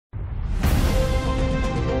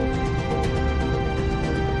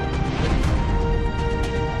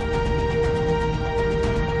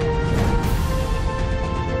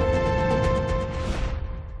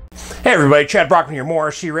Hey everybody, Chad Brockman here,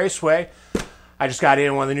 MHOR R Raceway. I just got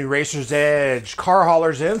in one of the new Racer's Edge car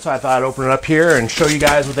haulers in, so I thought I'd open it up here and show you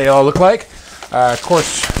guys what they all look like. Of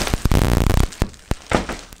course,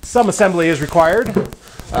 some assembly is required,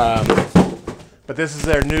 but this is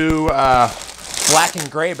their new black and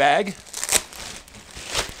gray bag.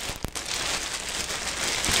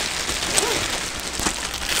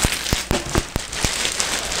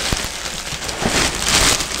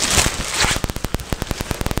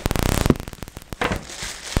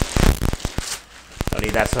 Don't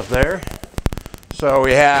need that stuff there. So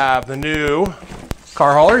we have the new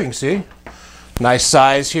car hauler. You can see, nice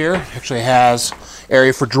size here. Actually has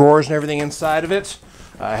area for drawers and everything inside of it.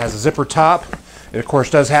 It has a zipper top. It of course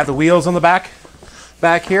does have the wheels on the back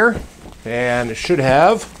here, and it should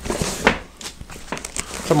have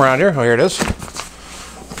somewhere around here. Oh, here it is.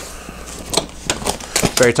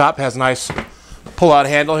 Very top has a nice pull-out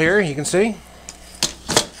handle here. You can see.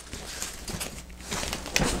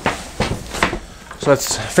 So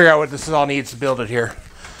let's figure out what this all needs to build it here.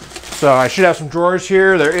 So I should have some drawers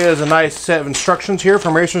here. There is a nice set of instructions here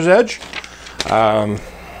from Racer's Edge.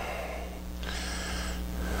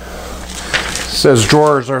 Says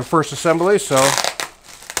drawers are first assembly, so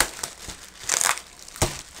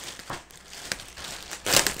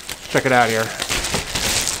check it out here.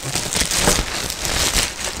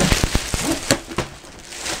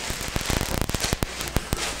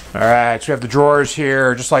 All right, so we have the drawers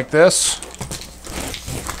here just like this.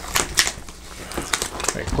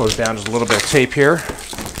 Close down just a little bit of tape here.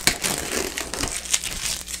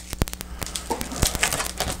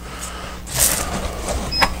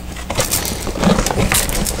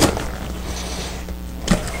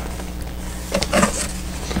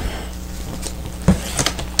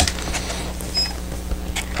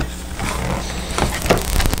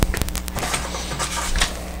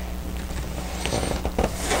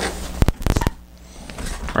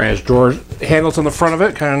 All right, there's drawer handles on the front of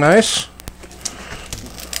it, kind of nice.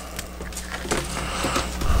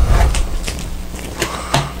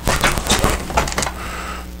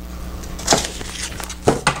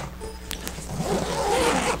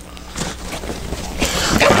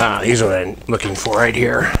 These are what I'm looking for right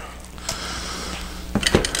here.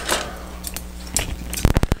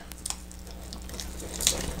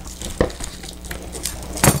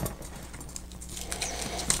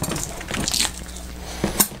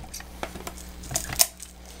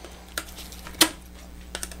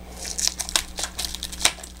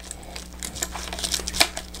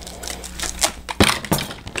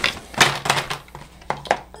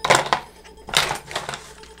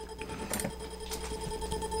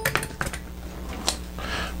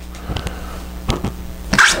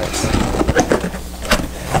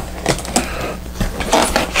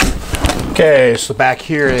 Okay, so back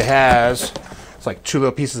here it has, it's like two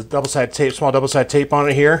little pieces of double-sided tape, small double-sided tape on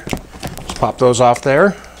it here. Just pop those off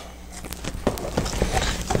there.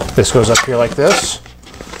 This goes up here like this.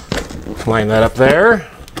 Line that up there.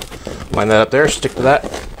 Line that up there, stick to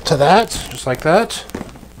that, just like that.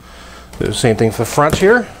 Do the same thing for the front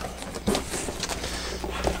here.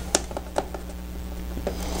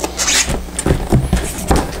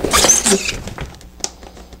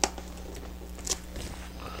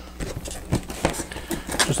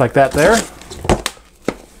 Just like that there.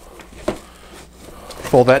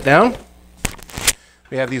 Fold that down.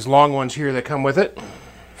 We have these long ones here that come with it.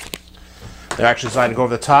 They're actually designed to go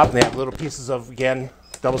over the top, and they have little pieces of, again,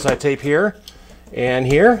 double-sided tape here and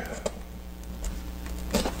here.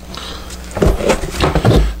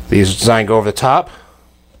 These are designed to go over the top.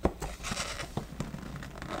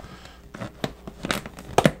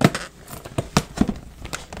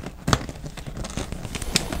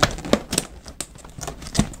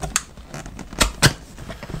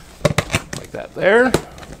 That there.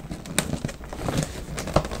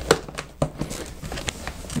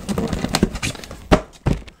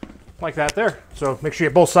 Like that there. So make sure you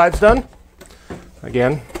get both sides done.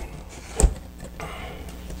 Again.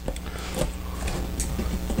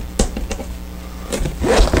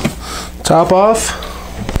 Top off.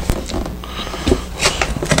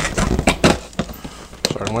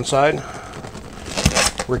 Start on one side.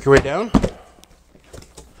 Work your way down.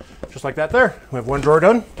 Just like that there. We have one drawer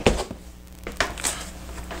done.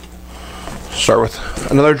 Start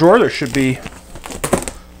with another drawer. There should be,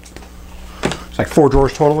 it's like 4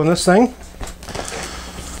 drawers total in this thing.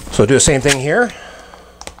 So do the same thing here.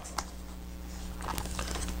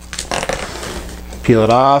 Peel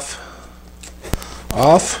it off,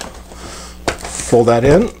 fold that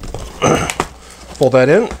in, fold that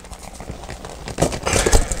in,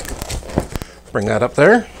 bring that up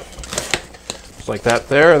there, just like that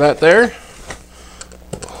there,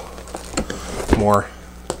 more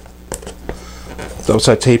double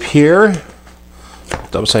side tape here,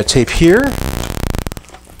 double side tape here,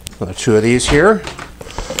 another 2 of these here,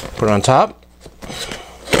 put it on top,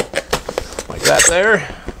 like that there,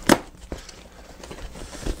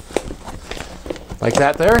 like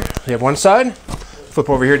that there. You have one side, flip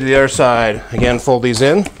over here to the other side, again fold these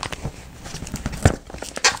in.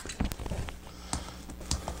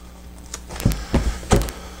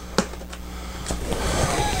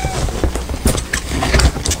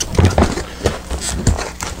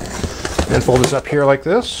 And fold this up here like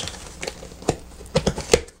this.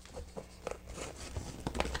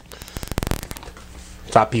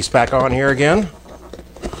 Top piece back on here again.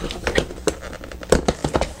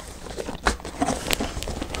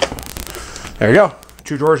 There you go.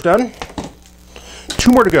 2 drawers done.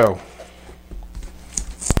 2 more to go.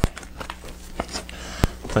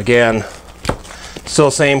 Again,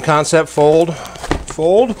 still same concept. Fold,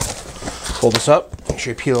 fold. Fold this up. Make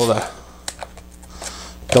sure you peel the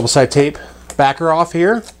double side tape backer off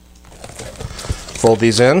here. Fold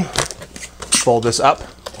these in. Fold this up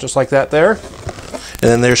just like that there. And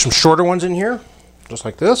then there's some shorter ones in here, just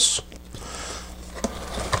like this.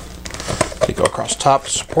 They go across the top to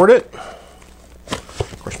support it.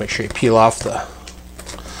 Of course, make sure you peel off the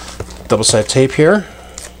double side tape here.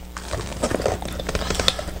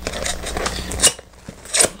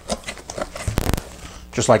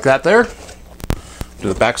 Just like that there. Do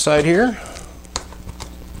the back side here.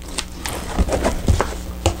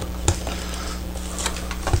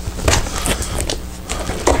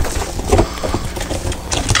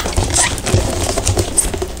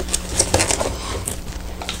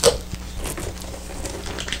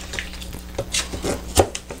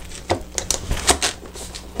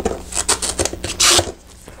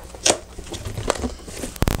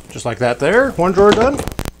 Just like that there. 1 drawer done.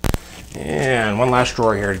 And 1 last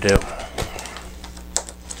drawer here to do.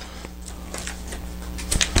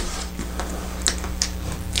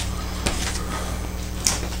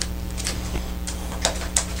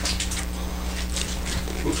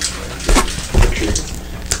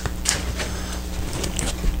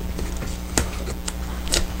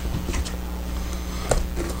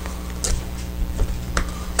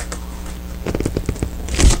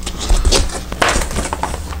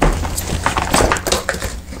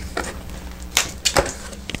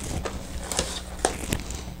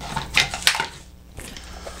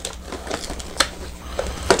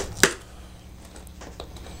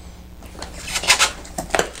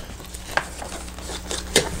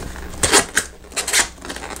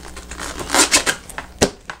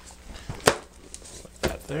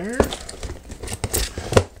 There.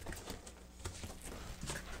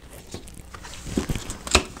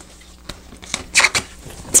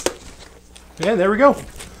 And there we go.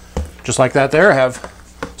 Just like that there. I have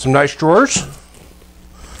some nice drawers.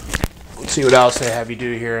 Let's see what else they have you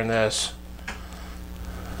do here in this.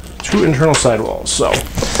 2 internal sidewalls. So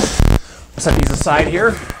set these aside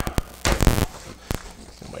here.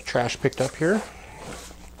 Get my trash picked up here.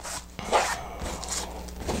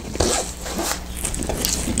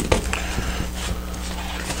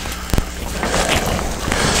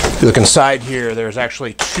 If you look inside here, there's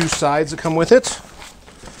actually 2 sides that come with it.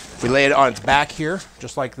 We lay it on its back here,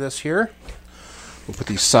 just like this here. We'll put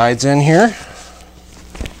these sides in here.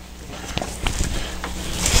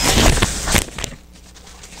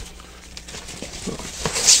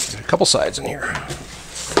 A couple sides in here.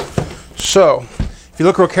 So, if you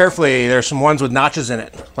look real carefully, there's some ones with notches in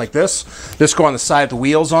it, like this. This go on the side of the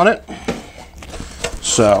wheels on it.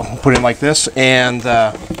 So, we'll put it in like this, and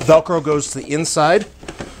Velcro goes to the inside.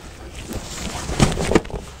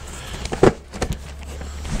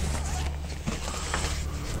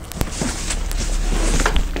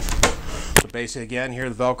 Basically, again, here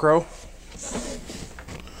the Velcro.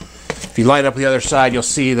 If you line up the other side, you'll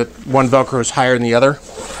see that one Velcro is higher than the other.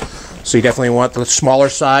 So you definitely want the smaller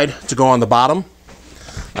side to go on the bottom.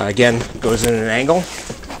 Again, it goes in an angle.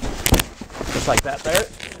 Just like that there.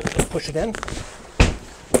 Push it in.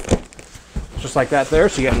 Just like that there.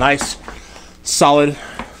 So you get a nice, solid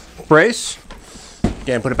brace.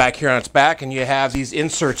 Again, put it back here on its back, and you have these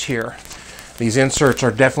inserts here. These inserts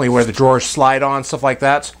are definitely where the drawers slide on, stuff like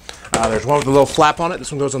that. There's one with a little flap on it.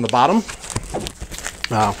 This one goes on the bottom.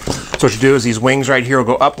 So what you do is these wings right here will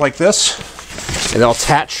go up like this, and they'll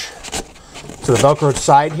attach to the Velcro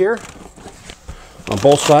side here on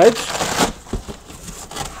both sides.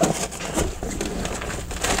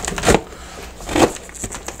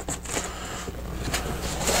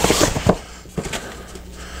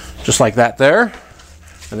 Just like that there.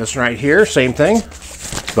 And this one right here, same thing.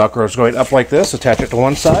 Velcro is going up like this. Attach it to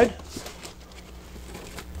one side.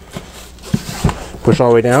 Push all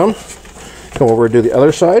the way down. Come over and do the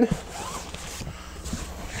other side.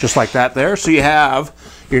 Just like that there. So you have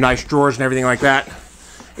your nice drawers and everything like that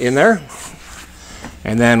in there.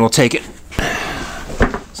 And then we'll take it,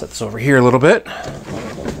 set this over here a little bit.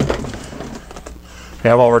 We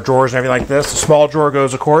have all our drawers and everything like this. The small drawer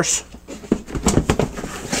goes, of course,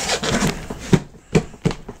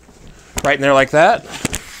 right in there like that.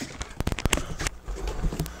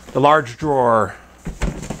 The large drawer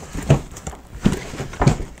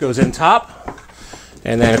goes in top.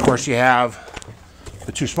 And then, of course, you have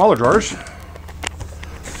the two smaller drawers.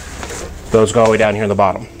 Those go all the way down here in the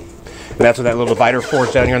bottom. And that's what that little divider for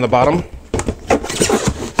is down here on the bottom.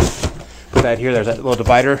 Put that here. There's that little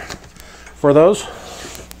divider for those.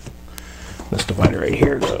 This divider right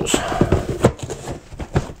here goes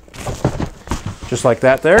just like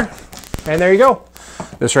that there. And there you go.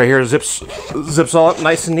 This right here zips all up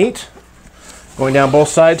nice and neat. Going down both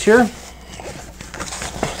sides here.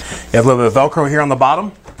 You have a little bit of Velcro here on the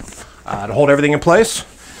bottom to hold everything in place.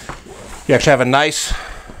 You actually have a nice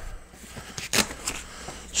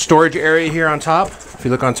storage area here on top. If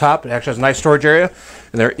you look on top, it actually has a nice storage area.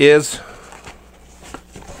 And there is,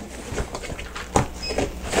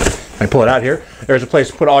 I pull it out here, there's a place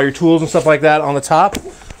to put all your tools and stuff like that on the top.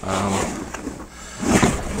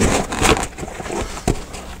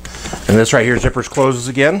 And this right here, zippers closes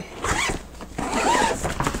again.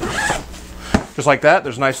 Just like that.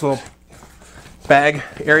 There's a nice little bag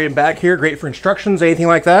area back here. Great for instructions, anything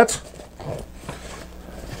like that.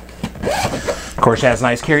 Of course, it has a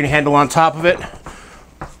nice carrying handle on top of it.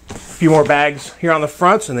 A few more bags here on the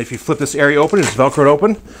front. And if you flip this area open, it's Velcroed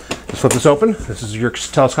open. Just flip this open. This is your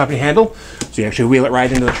telescoping handle. So you actually wheel it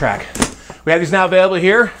right into the track. We have these now available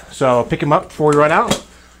here. So pick them up before we run out.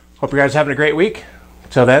 Hope you guys are having a great week.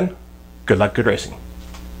 Till then, good luck, good racing.